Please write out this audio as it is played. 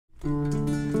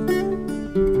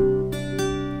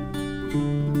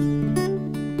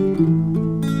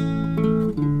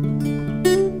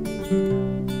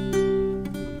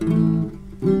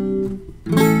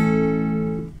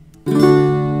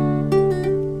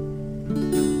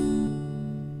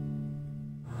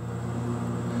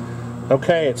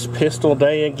Okay, it's pistol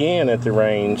day again at the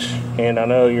range, and I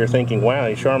know you're thinking, wow,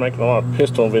 you sure are making a lot of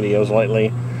pistol videos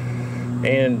lately.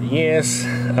 And yes,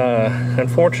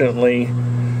 unfortunately,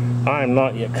 I am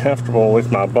not yet comfortable with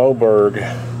my Boberg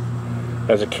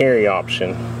as a carry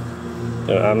option.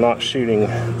 I'm not shooting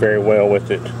very well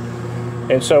with it.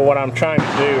 And so what I'm trying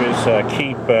to do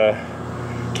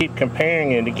is keep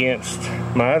comparing it against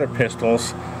my other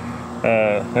pistols.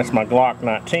 That's my Glock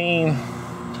 19,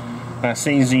 my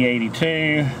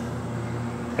CZ82,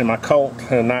 and my Colt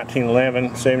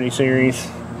 1911 70 series,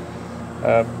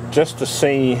 just to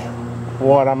see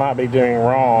what I might be doing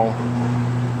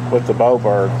wrong with the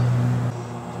Boberg.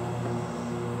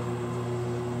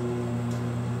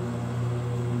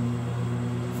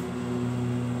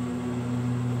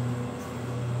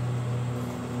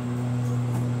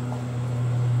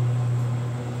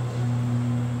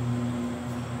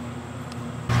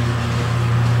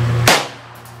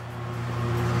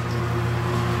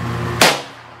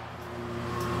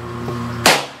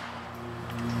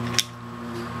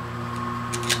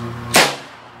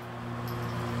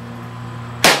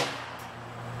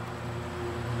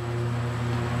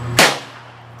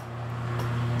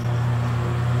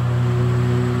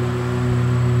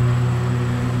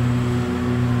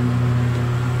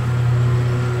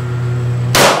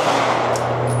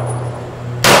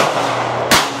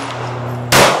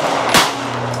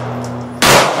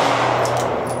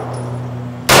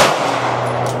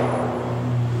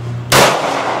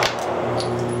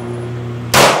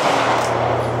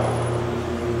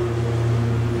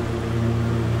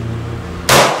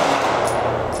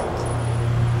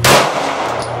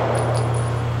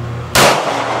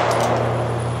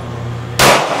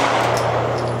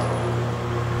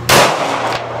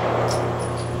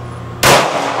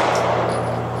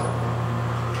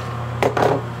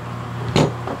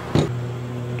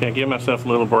 Okay, give myself a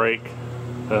little break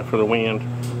for the wind.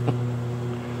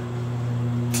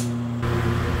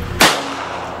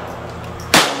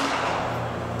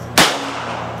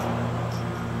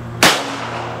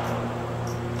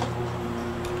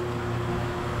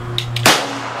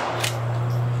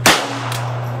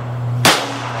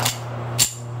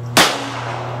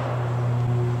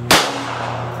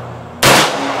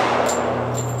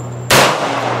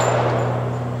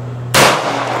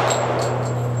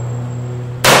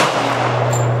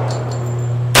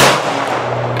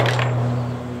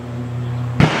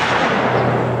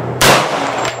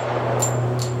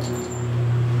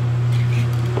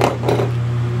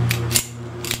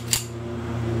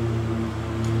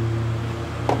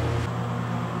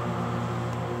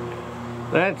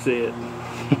 That's it.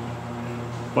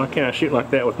 Why can't I shoot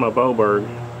like that with my Boberg?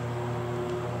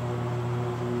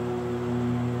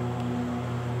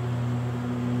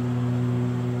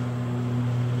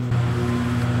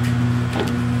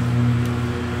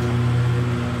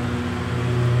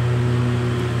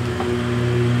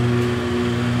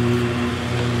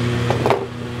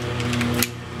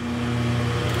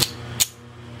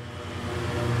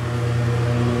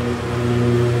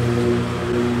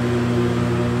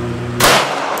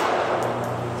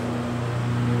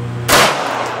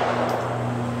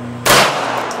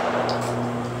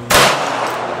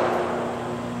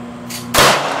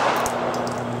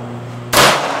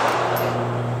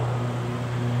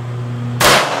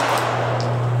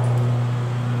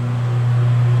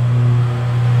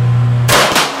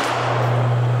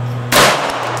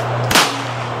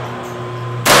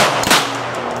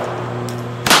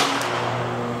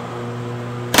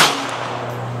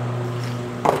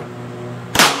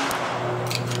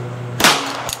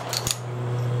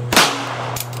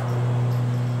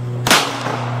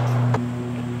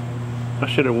 I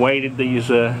should have weighted these,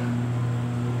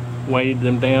 weighted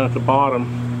them down at the bottom.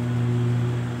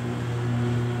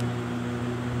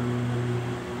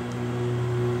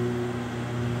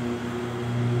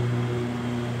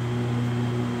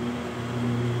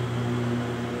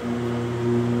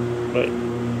 But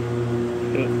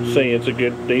see, it's a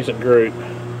good, decent group.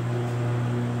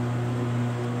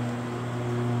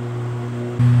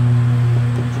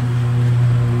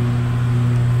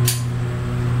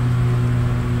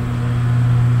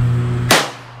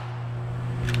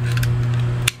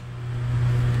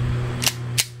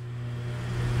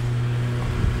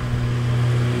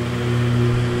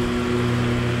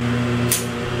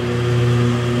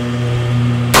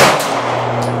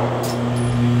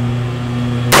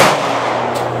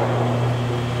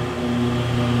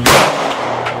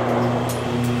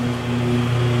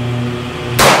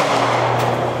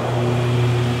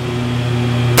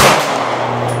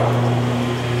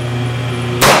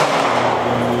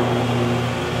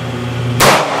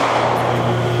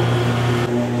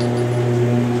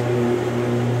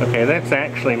 And that's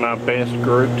actually my best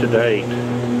group to date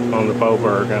on the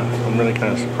Boberg. I'm really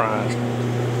kind of surprised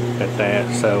at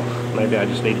that, so maybe I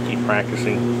just need to keep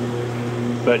practicing.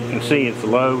 But you can see it's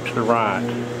low to the right.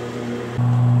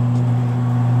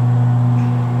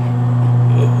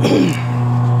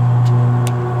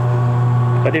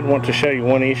 I did want to show you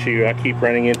one issue I keep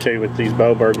running into with these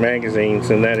Boberg magazines,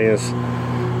 and that is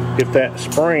if that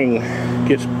spring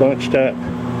gets bunched up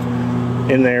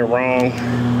in there wrong,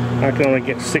 I can only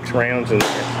get 6 rounds in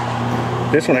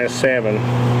there. This one has 7. 1,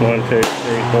 2, 3, 4,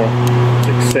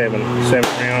 6, 7. 7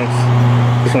 rounds.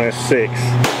 This one has 6.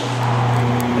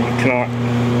 And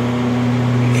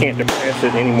you can't depress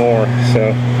it anymore.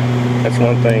 So that's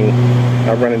one thing.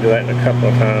 I've run into that a couple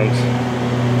of times.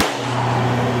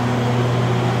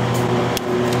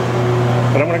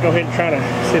 But I'm going to go ahead and try to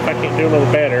see if I can't do a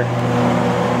little better.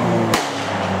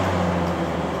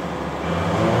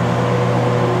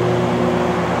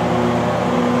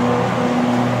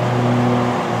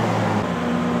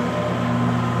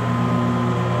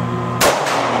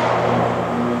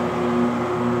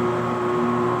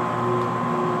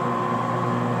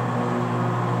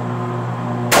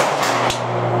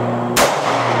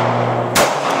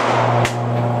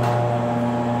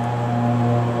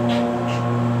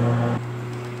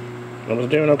 I was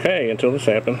doing okay until this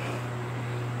happened.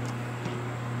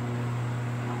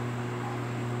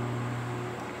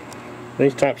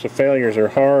 These types of failures are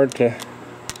hard to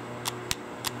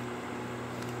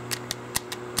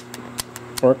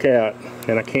work out,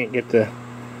 and I can't get the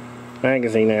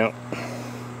magazine out.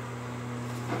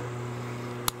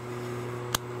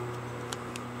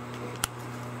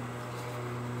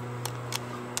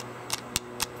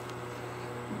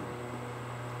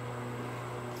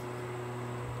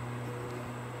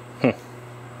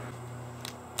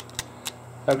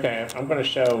 Okay, I'm going to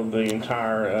show the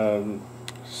entire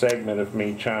segment of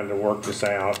me trying to work this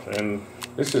out, and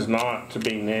this is not to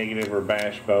be negative or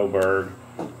bash Boberg.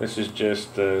 This is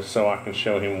just so I can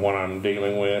show him what I'm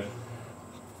dealing with.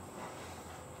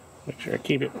 Make sure I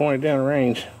keep it pointed down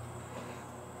range.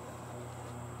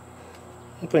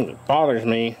 One thing that bothers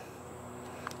me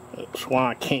is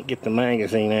why I can't get the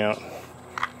magazine out.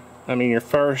 I mean, your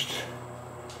first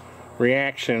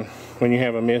reaction when you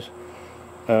have a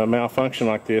malfunction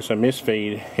like this, a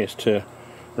misfeed, is to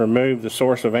remove the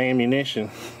source of ammunition.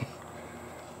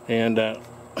 And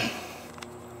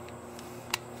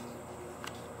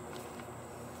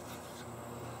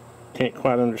can't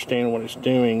quite understand what it's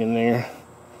doing in there.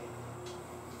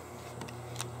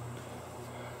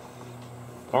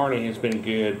 Arne has been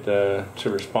good to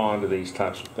respond to these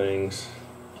types of things.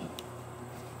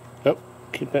 Oh,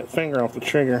 keep that finger off the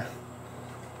trigger.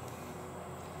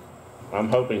 I'm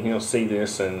hoping he'll see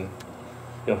this and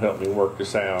he'll help me work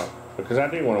this out, because I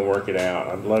do want to work it out.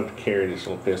 I'd love to carry this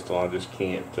little pistol. I just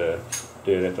can't do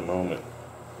it at the moment.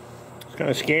 It's kind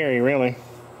of scary, really.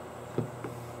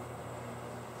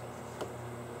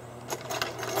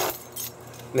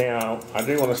 Now, I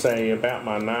do want to say about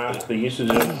my knife, the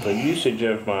usage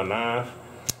of my knife.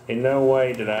 In no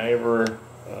way did I ever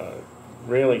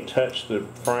really touch the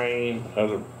frame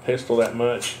of the pistol that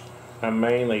much. I'm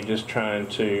mainly just trying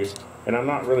to, and I'm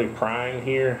not really prying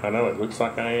here. I know it looks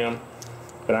like I am,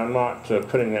 but I'm not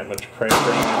putting that much pressure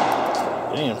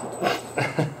on it.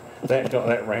 Damn.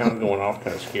 that round going off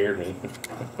kind of scared me.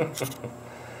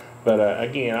 But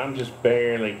again, I'm just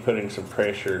barely putting some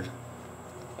pressure,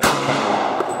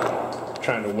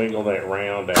 trying to wiggle that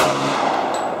round out.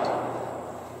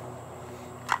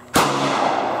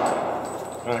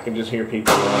 I can just hear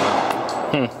people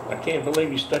I can't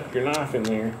believe you stuck your knife in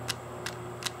there.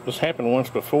 This happened once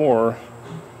before,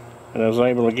 and I was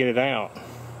able to get it out.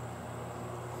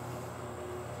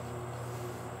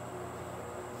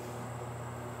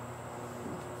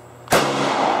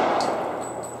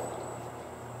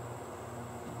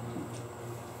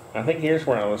 I think here's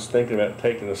where I was thinking about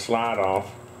taking the slide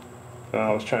off, and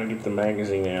I was trying to get the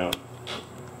magazine out.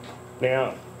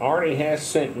 Now, Arne has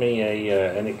sent me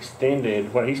an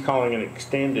extended, what he's calling an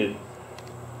extended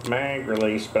mag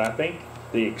release, but I think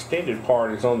the extended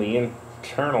part is on the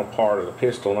internal part of the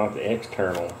pistol, not the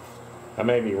external. I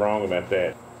may be wrong about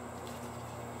that.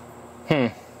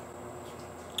 I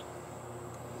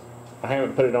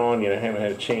haven't put it on yet. I haven't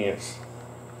had a chance.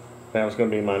 That was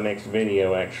going to be my next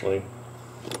video, actually.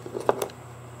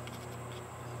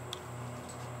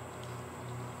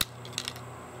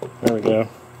 There we go.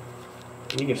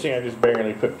 You can see I just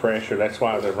barely put pressure. That's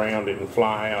why the round didn't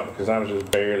fly out, because I was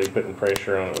just barely putting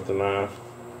pressure on it with the knife.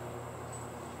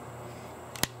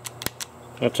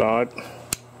 That's odd.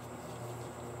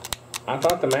 I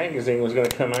thought the magazine was going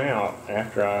to come out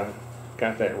after I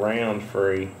got that round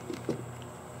free.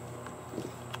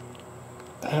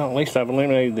 Well, at least I've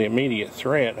eliminated the immediate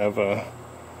threat of the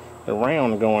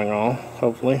round going off,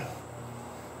 hopefully.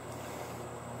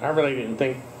 I really didn't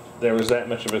think there was that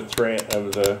much of a threat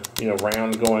of the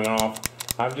round going off.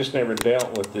 I've just never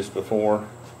dealt with this before.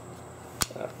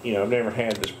 I've never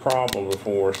had this problem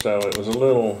before, so it was a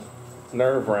little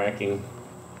nerve-wracking.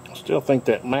 I still think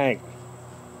that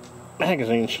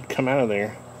magazine should come out of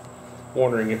there.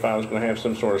 Wondering if I was going to have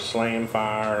some sort of slam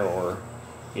fire, or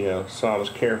so I was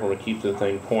careful to keep the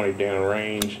thing pointed down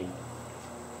range.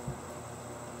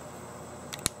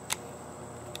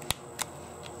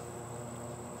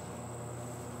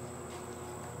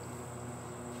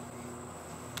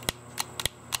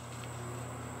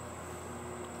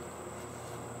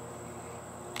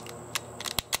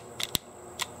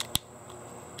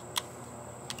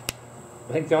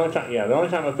 I think the only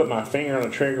time I put my finger on the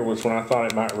trigger was when I thought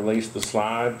it might release the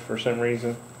slide for some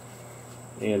reason,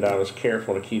 and I was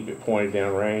careful to keep it pointed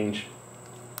down range.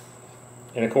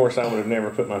 And of course, I would have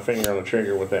never put my finger on the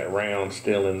trigger with that round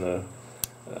still in the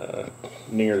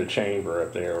near the chamber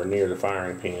up there, or near the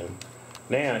firing pin.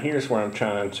 Now here's where I'm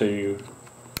trying to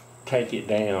take it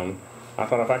down. I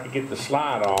thought if I could get the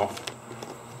slide off,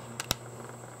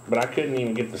 but I couldn't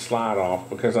even get the slide off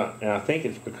because I think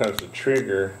it's because the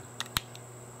trigger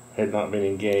had not been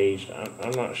engaged.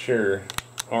 I'm not sure.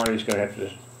 Arnie's going to have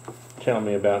to tell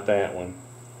me about that one.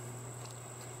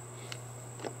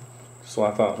 So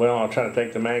I thought, well, I'll try to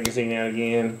take the magazine out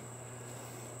again.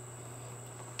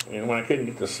 And when I couldn't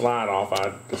get the slide off,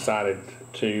 I decided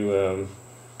to,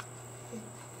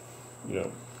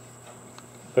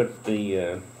 put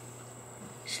the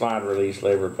slide release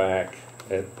lever back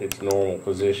at its normal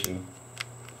position.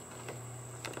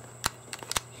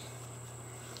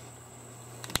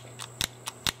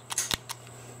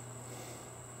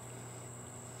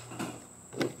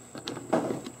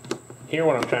 Here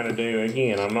what I'm trying to do,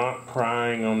 again, I'm not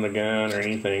prying on the gun or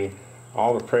anything.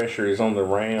 All the pressure is on the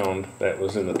round that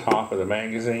was in the top of the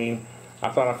magazine. I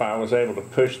thought if I was able to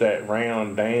push that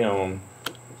round down,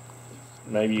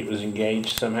 maybe it was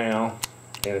engaged somehow,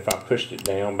 and if I pushed it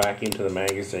down back into the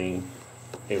magazine,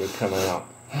 it would come out.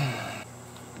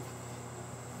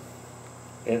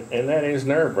 And that is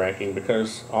nerve-wracking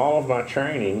because all of my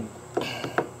training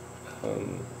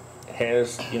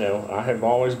has, I have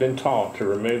always been taught to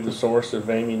remove the source of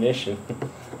ammunition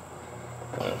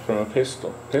from a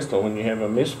pistol when you have a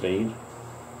misfeed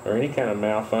or any kind of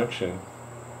malfunction.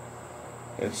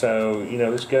 And so,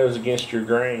 this goes against your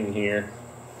grain here,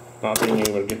 not being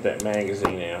able to get that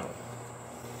magazine out.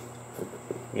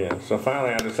 So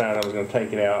finally I decided I was going to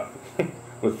take it out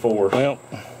with force. Well,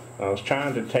 I was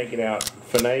trying to take it out,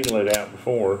 finagle it out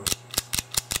before.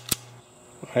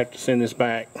 I have to send this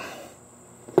back.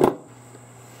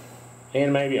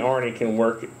 And maybe Arnie can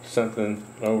work something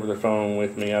over the phone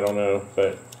with me, I don't know,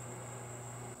 but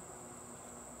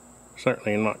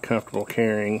certainly I'm not comfortable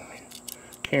carrying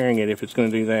it if it's going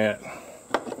to do that.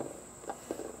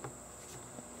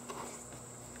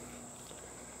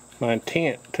 My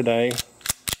intent today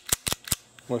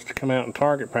was to come out and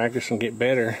target practice and get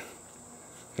better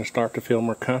and start to feel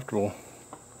more comfortable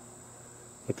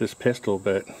with this pistol,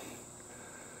 but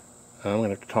I'm going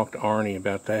to have to talk to Arnie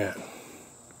about that.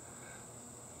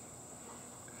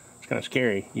 Kind of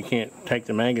scary. You can't take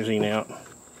the magazine out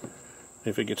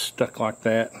if it gets stuck like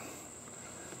that.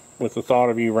 With the thought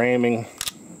of you ramming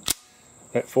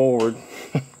that forward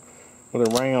with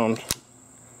a round,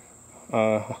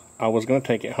 I was going to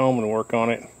take it home and work on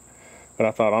it, but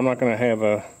I thought I'm not going to have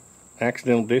a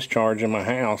accidental discharge in my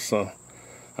house, so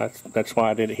that's why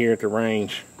I did it here at the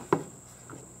range.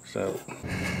 So,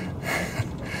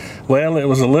 well, it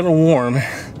was a little warm,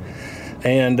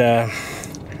 and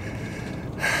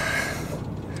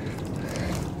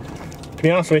to be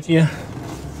honest with you,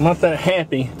 I'm not that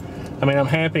happy. I mean, I'm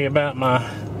happy about my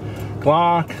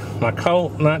Glock, my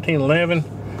Colt 1911,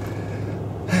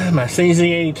 my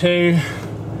CZ82.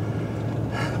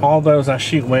 All those I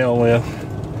shoot well with.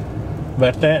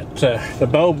 But that, the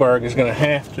Boberg is going to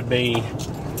have to be,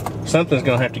 something's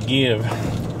going to have to give.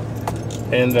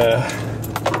 And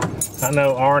I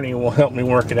know Arnie will help me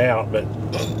work it out, but,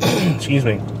 excuse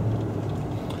me.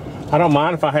 I don't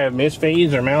mind if I have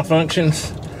misfeeds or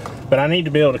malfunctions, but I need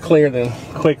to be able to clear them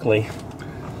quickly,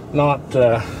 not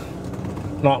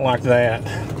like that.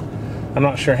 I'm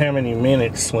not sure how many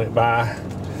minutes went by.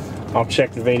 I'll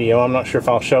check the video. I'm not sure if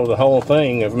I'll show the whole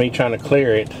thing of me trying to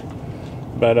clear it,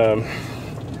 but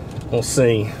we'll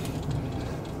see.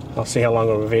 I'll see how long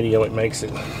of a video it makes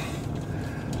it.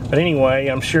 But anyway,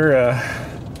 I'm sure,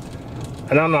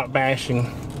 and I'm not bashing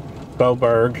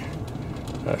Boberg,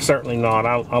 certainly not.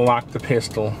 I like the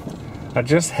pistol. I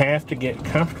just have to get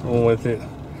comfortable with it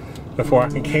before I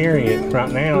can carry it.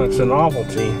 Right now it's a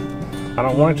novelty. I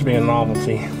don't want it to be a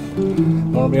novelty. I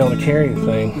want to be able to carry the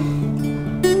thing.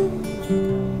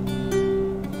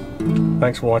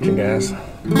 Thanks for watching, guys.